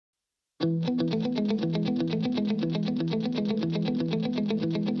The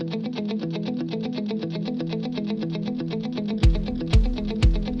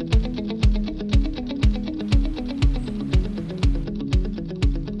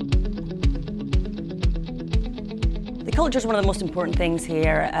culture is one of the most important things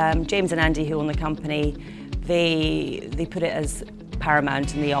here. James and Andy, who own the company, they put it as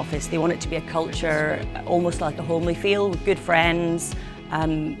paramount in the office. They want it to be a culture almost like a homely feel, with good friends,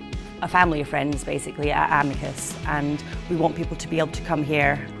 a family of friends basically at Amicus, and we want people to be able to come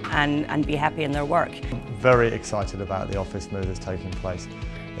here and be happy in their work. Very excited about the office move that's taking place.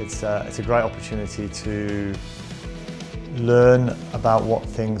 It's a great opportunity to learn about what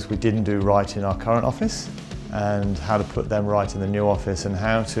things we didn't do right in our current office and how to put them right in the new office and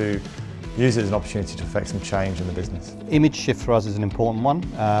how to use it as an opportunity to affect some change in the business. Image shift for us is an important one.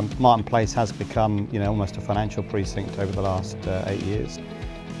 Martin Place has become almost a financial precinct over the last 8 years.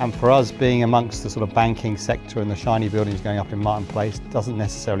 And for us, being amongst the sort of banking sector and the shiny buildings going up in Martin Place doesn't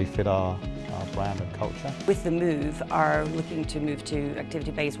necessarily fit our brand and culture. With the move, are looking to move to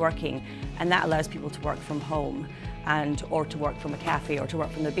activity-based working, and that allows people to work from home or to work from a cafe or to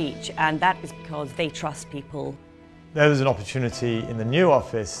work from the beach, and that is because they trust people. There was an opportunity in the new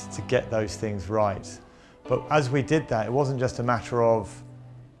office to get those things right, but as we did that, it wasn't just a matter of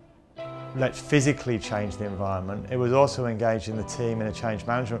let's physically change the environment, it was also engaging the team in a change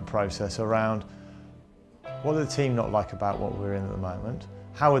management process around what do the team not like about what we're in at the moment,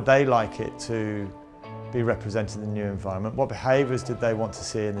 how would they like it to be represented in the new environment, what behaviours did they want to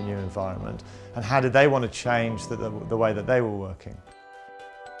see in the new environment, and how did they want to change the way that they were working.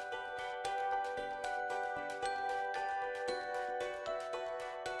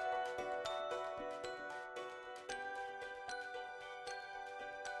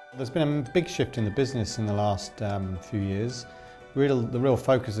 There's been a big shift in the business in the last few years. The real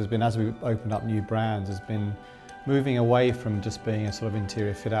focus has been, as we've opened up new brands, has been moving away from just being a sort of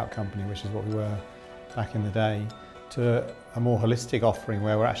interior fit-out company, which is what we were back in the day, to a more holistic offering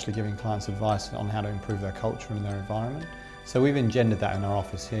where we're actually giving clients advice on how to improve their culture and their environment. So we've engendered that in our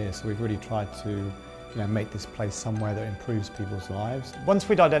office here, so we've really tried to make this place somewhere that improves people's lives. Once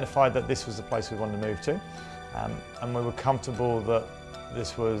we'd identified that this was the place we wanted to move to, and we were comfortable that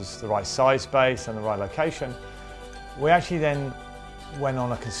this was the right size space and the right location, we actually then went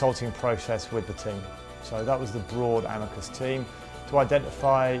on a consulting process with the team. So that was the broad Amicus team to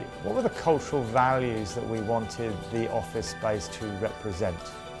identify what were the cultural values that we wanted the office space to represent.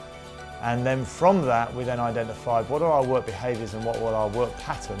 And then from that, we then identified what are our work behaviours and what were our work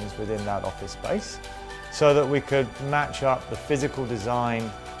patterns within that office space, so that we could match up the physical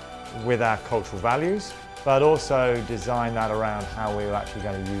design with our cultural values, but also design that around how we were actually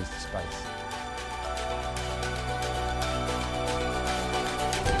going to use the space.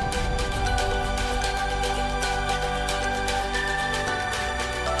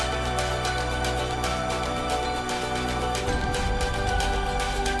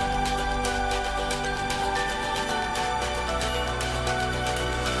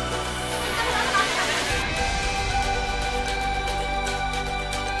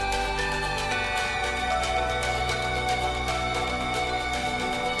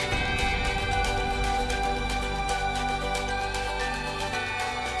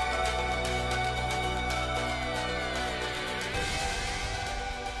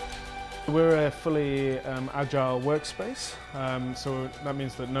 We're a fully agile workspace, so that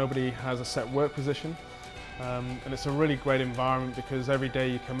means that nobody has a set work position, and it's a really great environment because every day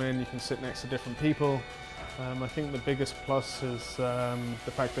you come in you can sit next to different people. I think the biggest plus is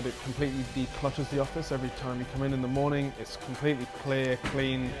the fact that it completely declutters the office. Every time you come in the morning, it's completely clear,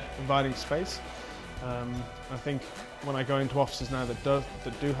 clean, inviting space. I think when I go into offices now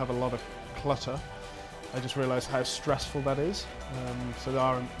that do have a lot of clutter, I just realise how stressful that is. So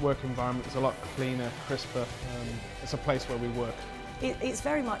our work environment is a lot cleaner, crisper. It's a place where we work. It's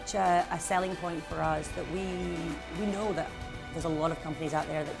very much a selling point for us that we know that there's a lot of companies out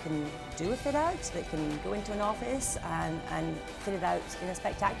there that can do a fit out, that can go into an office and fit it out in a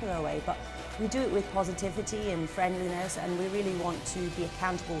spectacular way. But we do it with positivity and friendliness, and we really want to be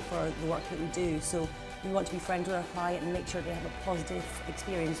accountable for the work that we do. So we want to be friendly with our client and make sure they have a positive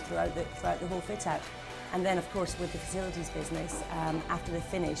experience throughout the whole fit out. And then, of course, with the facilities business, after they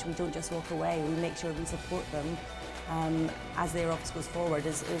finish, we don't just walk away. We make sure we support them as their office goes forward,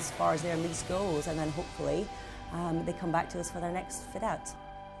 as far as their lease goes, and then hopefully they come back to us for their next fit out.